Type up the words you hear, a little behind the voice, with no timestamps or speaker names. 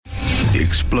The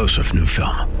explosive new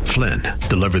film, Flynn,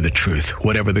 deliver the truth,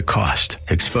 whatever the cost,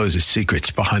 exposes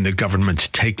secrets behind the government's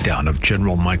takedown of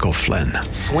General Michael Flynn.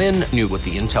 Flynn knew what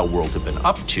the intel world had been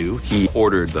up to. He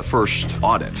ordered the first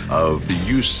audit of the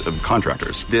use of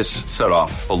contractors. This set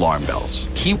off alarm bells.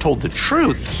 He told the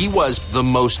truth. He was the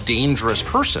most dangerous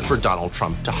person for Donald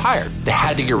Trump to hire. They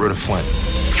had to get rid of Flynn.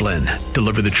 Flynn,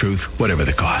 deliver the truth, whatever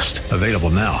the cost. Available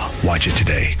now. Watch it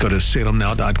today. Go to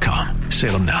salemnow.com.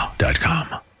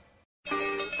 salemnow.com.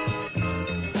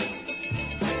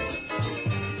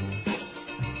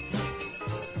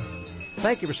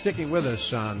 Thank you for sticking with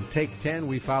us on Take 10.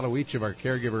 We follow each of our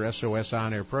Caregiver SOS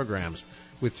on-air programs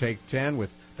with Take 10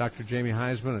 with Dr. Jamie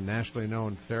Heisman, a nationally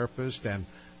known therapist and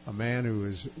a man who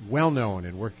is well-known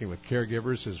in working with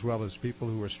caregivers as well as people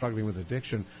who are struggling with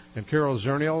addiction, and Carol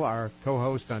Zernial, our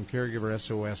co-host on Caregiver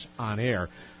SOS on air.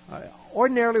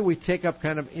 Ordinarily, we take up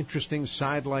kind of interesting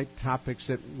sidelight topics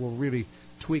that will really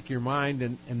tweak your mind,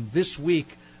 and this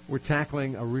week we're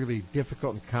tackling a really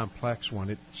difficult and complex one.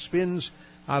 It spins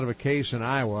out of a case in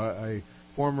Iowa, a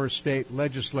former state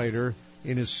legislator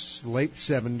in his late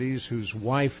 70s whose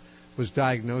wife was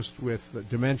diagnosed with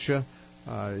dementia.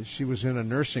 She was in a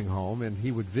nursing home, and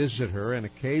he would visit her, and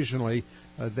occasionally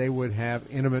they would have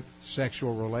intimate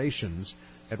sexual relations.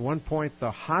 At one point,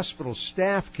 the hospital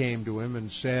staff came to him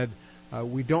and said,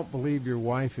 we don't believe your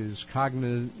wife is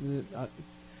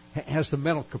has the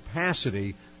mental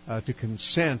capacity to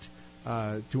consent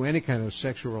to any kind of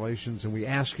sexual relations, and we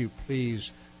ask you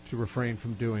please to refrain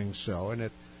from doing so. And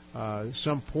at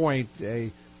some point,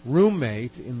 a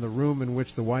roommate in the room in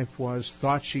which the wife was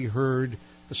thought she heard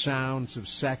the sounds of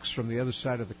sex from the other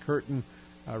side of the curtain,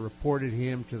 reported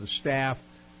him to the staff.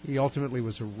 He ultimately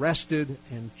was arrested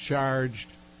and charged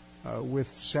with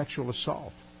sexual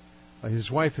assault. His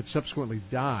wife had subsequently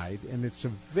died, and it's a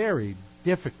very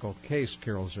difficult case,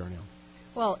 Carol Zernial.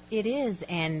 Well, it is,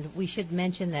 and we should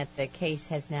mention that the case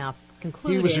has now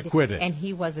concluded. He was acquitted. And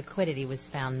he was acquitted. He was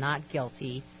found not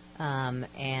guilty.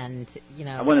 And, you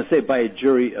know, I want to say by a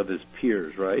jury of his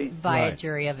peers, right? By a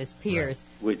jury of his peers.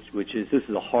 Right. Which is, this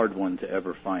is a hard one to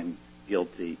ever find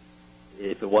guilty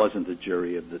if it wasn't a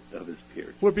jury of his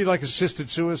peers. Would be like assisted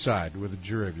suicide with a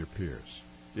jury of your peers.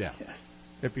 Yeah. Yes.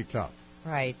 It'd be tough.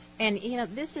 Right. And, you know,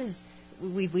 this is,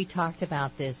 we talked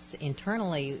about this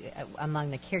internally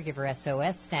among the Caregiver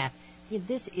SOS staff.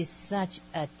 This is such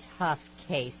a tough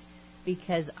case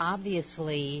because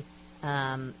obviously,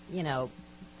 you know,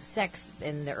 sex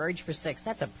and the urge for sex,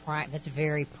 that's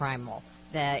very primal.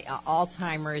 The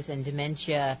Alzheimer's and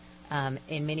dementia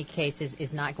in many cases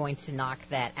is not going to knock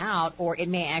that out, or it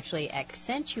may actually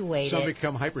accentuate it. Some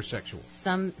become hypersexual.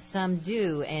 Some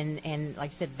do, and like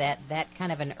I said, that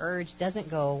kind of an urge doesn't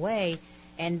go away.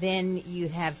 And then you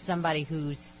have somebody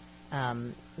who's, you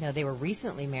know, they were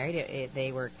recently married.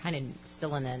 They were kind of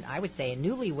still in I would say, a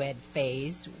newlywed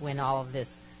phase when all of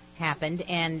this happened.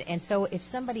 And so if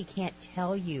somebody can't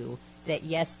tell you that,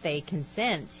 yes, they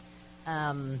consent,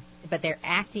 but they're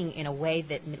acting in a way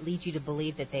that leads you to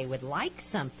believe that they would like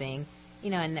something,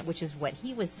 you know, and which is what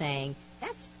he was saying,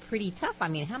 that's pretty tough. I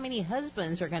mean, how many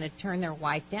husbands are going to turn their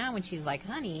wife down when she's like,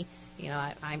 honey, you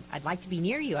know, I'd like to be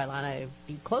near you. I want to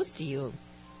be close to you.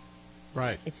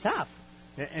 Right. It's tough.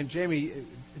 And Jamie,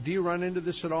 do you run into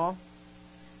this at all?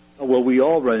 Well, we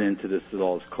all run into this at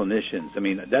all as clicians. I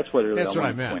mean, that's what I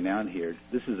want to point out here.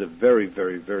 This is a very,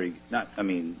 very, very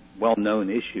well-known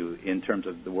issue in terms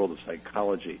of the world of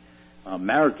psychology.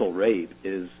 Marital rape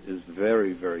is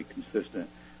very, very consistent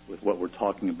with what we're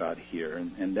talking about here,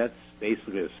 and that's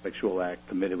basically a sexual act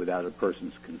committed without a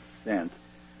person's consent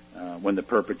when the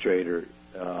perpetrator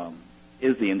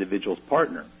is the individual's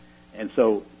partner. And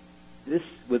so this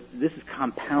is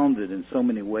compounded in so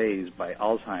many ways by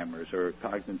Alzheimer's or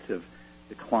cognitive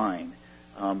decline.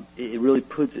 It really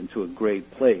puts it into a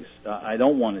great place. I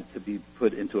don't want it to be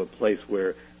put into a place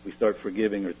where we start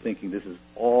forgiving or thinking this is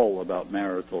all about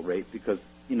marital rape, because,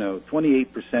 you know,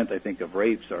 28% I think of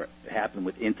rapes happen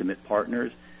with intimate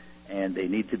partners, and they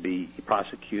need to be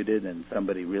prosecuted, and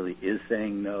somebody really is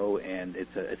saying no, and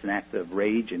it's an act of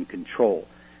rage and control.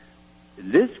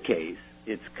 In this case,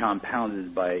 it's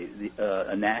compounded by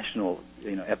a national,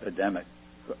 you know, epidemic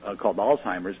called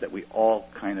Alzheimer's that we all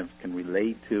kind of can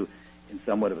relate to in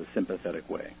somewhat of a sympathetic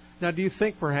way. Now, do you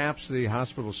think perhaps the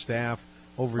hospital staff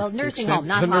nursing home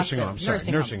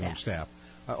staff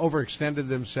overextended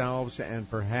themselves and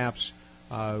perhaps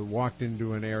walked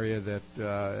into an area that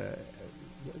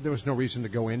there was no reason to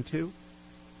go into?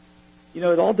 You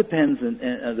know, it all depends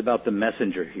about the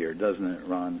messenger here, doesn't it,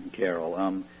 Ron and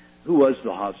Carol? who was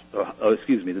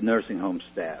the nursing home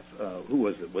staff? Who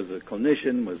was it? Was it a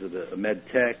clinician? Was it a med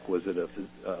tech? Was it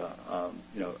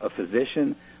a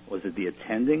physician? Was it the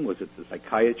attending? Was it the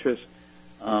psychiatrist?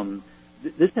 You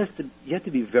have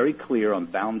to be very clear on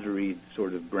boundary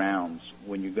sort of grounds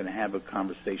when you're going to have a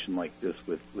conversation like this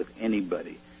with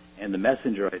anybody. And the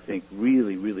messenger, I think,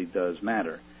 really, really does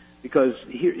matter. Because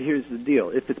here's the deal.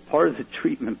 If it's part of the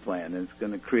treatment plan and it's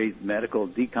going to create medical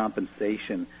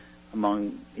decompensation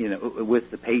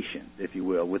with the patient, if you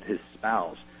will, with his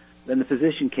spouse, then the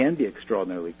physician can be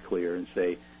extraordinarily clear and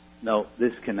say, no,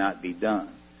 this cannot be done.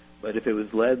 But if it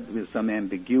was led with some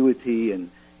ambiguity and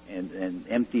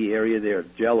empty area there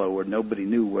of jello where nobody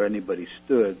knew where anybody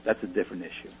stood, that's a different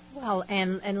issue. Well,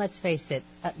 and let's face it,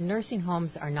 nursing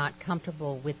homes are not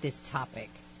comfortable with this topic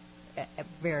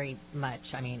very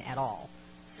much, at all.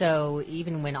 So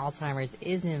even when Alzheimer's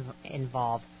is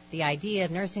involved, the idea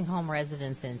of nursing home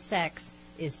residents and sex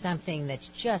is something that's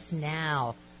just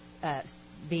now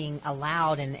being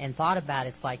allowed and thought about.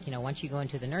 It's like, once you go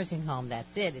into the nursing home,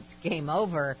 that's it. It's game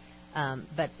over.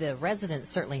 But the residents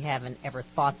certainly haven't ever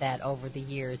thought that over the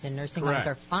years, and nursing homes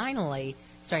are finally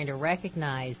starting to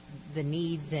recognize the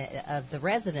needs of the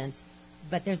residents.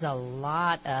 But there's a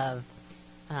lot of,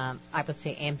 I would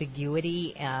say,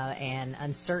 ambiguity and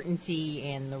uncertainty,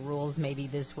 and the rules may be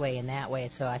this way and that way.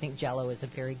 So I think jello is a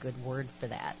very good word for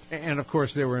that. And, of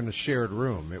course, they were in a shared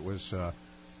room. It was a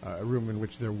room in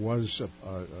which there was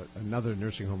another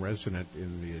nursing home resident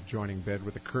in the adjoining bed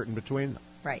with a curtain between them.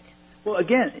 Right. Well,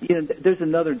 again, there's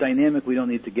another dynamic we don't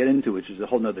need to get into, which is a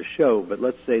whole other show, but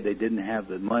let's say they didn't have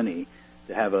the money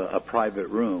to have a private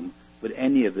room. Would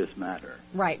any of this matter?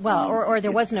 Right. Well, or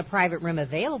there wasn't a private room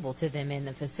available to them in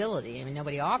the facility.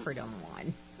 Nobody offered them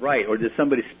one. Right. Or did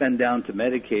somebody spend down to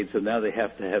Medicaid, so now they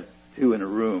have to have two in a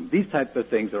room? These type of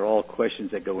things are all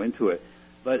questions that go into it.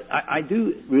 But I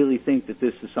do really think that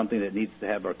this is something that needs to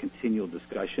have our continual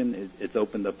discussion. It's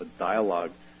opened up a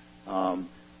dialogue.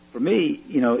 For me,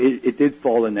 it did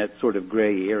fall in that sort of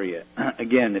gray area.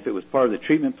 Again, if it was part of the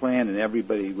treatment plan and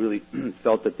everybody really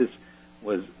felt that this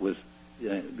was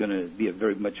going to be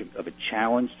very much of a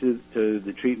challenge to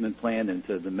the treatment plan and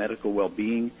to the medical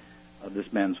well-being of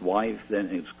this man's wife, then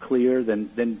it's clear.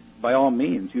 Then by all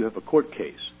means, you have a court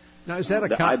case. Now, is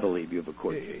that I believe you have a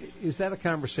court case. Is that a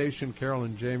conversation, Carol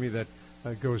and Jamie, that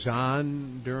goes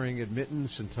on during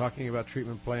admittance and talking about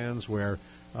treatment plans where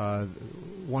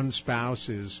one spouse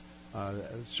is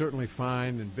certainly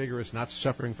fine and vigorous, not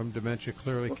suffering from dementia,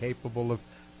 clearly capable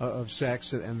of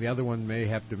sex, and the other one may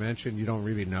have dementia and you don't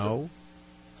really know?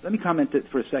 Let me comment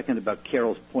for a second about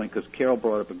Carol's point, because Carol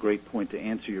brought up a great point to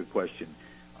answer your question.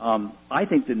 I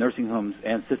think that nursing homes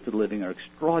and assisted living are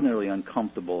extraordinarily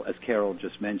uncomfortable, as Carol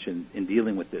just mentioned, in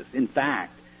dealing with this. In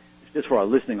fact, just for our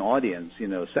listening audience,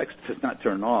 sex does not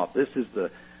turn off. This is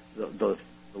the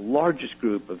largest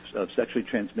group of sexually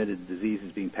transmitted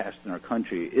diseases being passed in our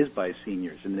country is by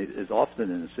seniors, and it is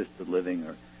often in assisted living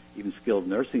or even skilled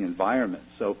nursing environments.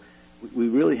 So we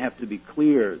really have to be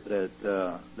clear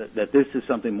that this is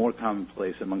something more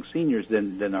commonplace among seniors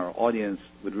than our audience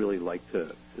would really like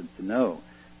to know.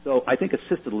 So I think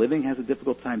assisted living has a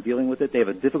difficult time dealing with it. They have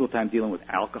a difficult time dealing with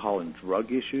alcohol and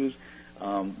drug issues.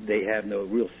 They have no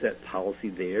real set policy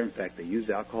there. In fact, they use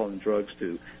alcohol and drugs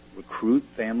to recruit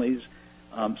families.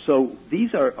 So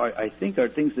these I think, are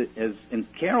things that,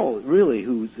 and Carol, really,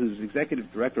 who's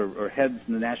executive director or heads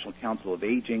the National Council of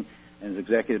Aging and is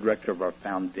executive director of our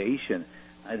foundation,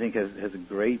 I think has a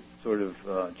great sort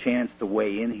of chance to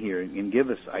weigh in here and give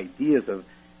us ideas of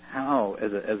how,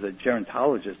 as a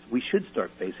gerontologist, we should start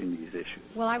facing these issues.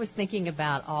 Well, I was thinking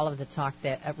about all of the talk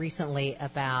that recently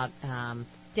about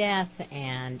death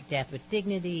and death with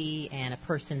dignity and a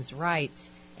person's rights,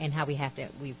 and how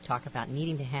we've talked about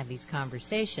needing to have these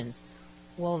conversations.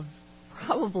 Well,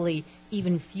 probably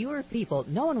even fewer people,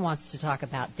 no one wants to talk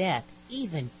about death.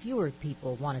 Even fewer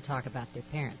people want to talk about their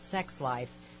parents' sex life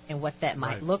and what that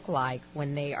might look like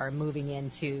when they are moving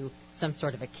into some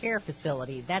sort of a care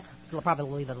facility. That's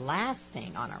probably the last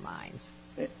thing on our minds.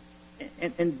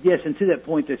 And yes, and to that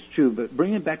point, that's true. But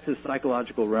bringing it back to the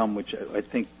psychological realm, which I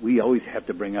think we always have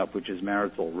to bring up, which is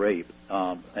marital rape.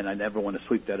 And I never want to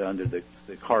sweep that under the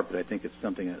carpet. I think it's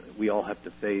something that we all have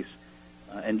to face.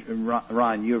 And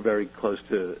Ron, you're very close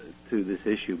to this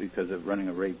issue because of running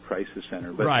a rape crisis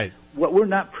center. But what we're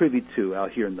not privy to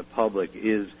out here in the public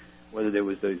is whether there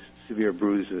was those severe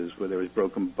bruises, whether there was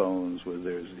broken bones, whether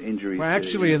there was injuries. Well,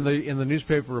 actually, in the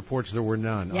newspaper reports, there were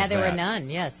none. Yeah, there were none.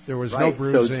 Yes, there was no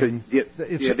bruising.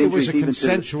 It was a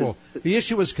consensual. The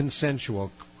issue was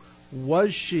consensual.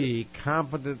 Was she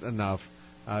competent enough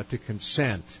to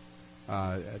consent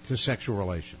to sexual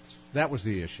relations? That was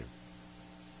the issue.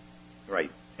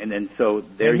 Right. And then so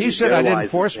there. And he said I didn't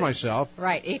force myself.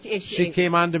 Right. She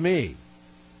came on to me.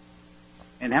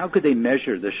 And how could they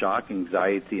measure the shock,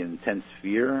 anxiety, and intense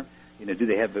fear? You know, do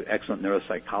they have an excellent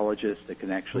neuropsychologist that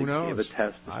can actually give a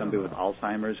test to somebody with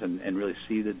Alzheimer's and really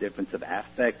see the difference of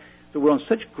affect? So we're on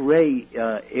such gray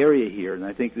area here, and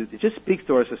I think that it just speaks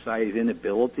to our society's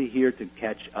inability here to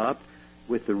catch up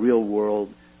with the real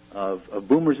world of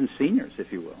boomers and seniors,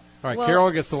 if you will. All right, well, Carol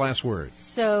gets the last word.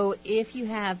 So if you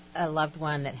have a loved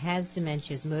one that has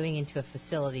dementia is moving into a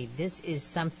facility, this is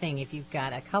something, if you've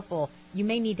got a couple, you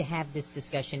may need to have this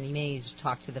discussion. You may need to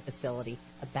talk to the facility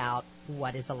about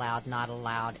what is allowed, not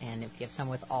allowed, and if you have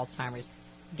someone with Alzheimer's,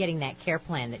 getting that care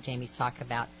plan that Jamie's talked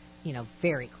about,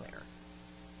 very clear.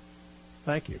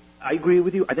 Thank you. I agree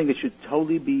with you. I think it should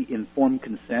totally be informed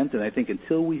consent, and I think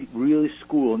until we really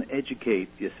school and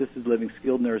educate the assisted living,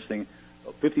 skilled nursing,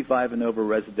 55 and over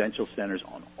residential centers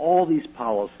on all these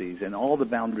policies and all the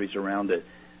boundaries around it,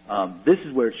 this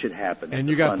is where it should happen. And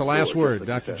you got the last word,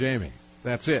 Dr. Jamie.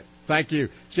 That's it. Thank you.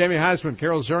 Jamie Heisman,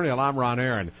 Carol Zernial, I'm Ron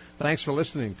Aaron. Thanks for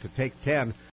listening to Take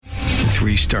 10.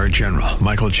 3-star General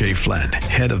Michael J. Flynn,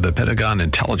 head of the Pentagon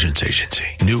Intelligence Agency,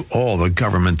 knew all the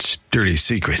government's dirty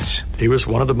secrets. He was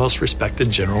one of the most respected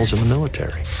generals in the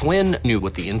military. Flynn knew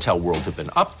what the intel world had been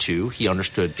up to. He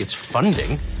understood its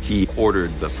funding. He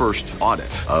ordered the first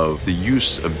audit of the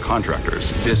use of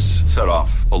contractors. This set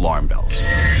off alarm bells.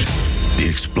 The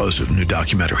explosive new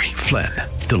documentary, Flynn,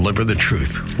 Deliver the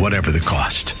Truth, Whatever the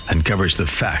Cost, uncovers the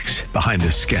facts behind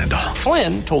this scandal.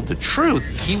 Flynn told the truth.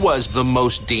 He was the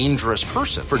most dangerous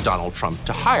person for Donald Trump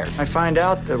to hire. I find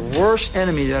out the worst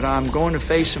enemy that I'm going to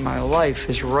face in my life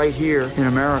is right here in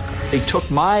America. They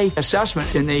took my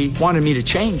assessment and they wanted me to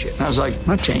change it. And I was like, I'm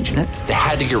not changing it. They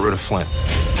had to get rid of Flynn.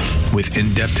 With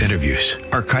in-depth interviews,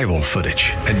 archival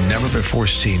footage, and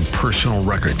never-before-seen personal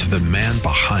records of the man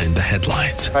behind the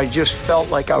headlines. I just felt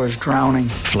like I was drowning.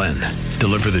 Flynn,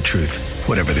 Deliver the Truth,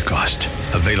 Whatever the Cost.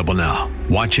 Available now.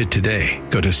 Watch it today.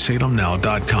 Go to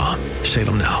salemnow.com.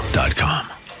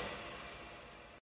 salemnow.com.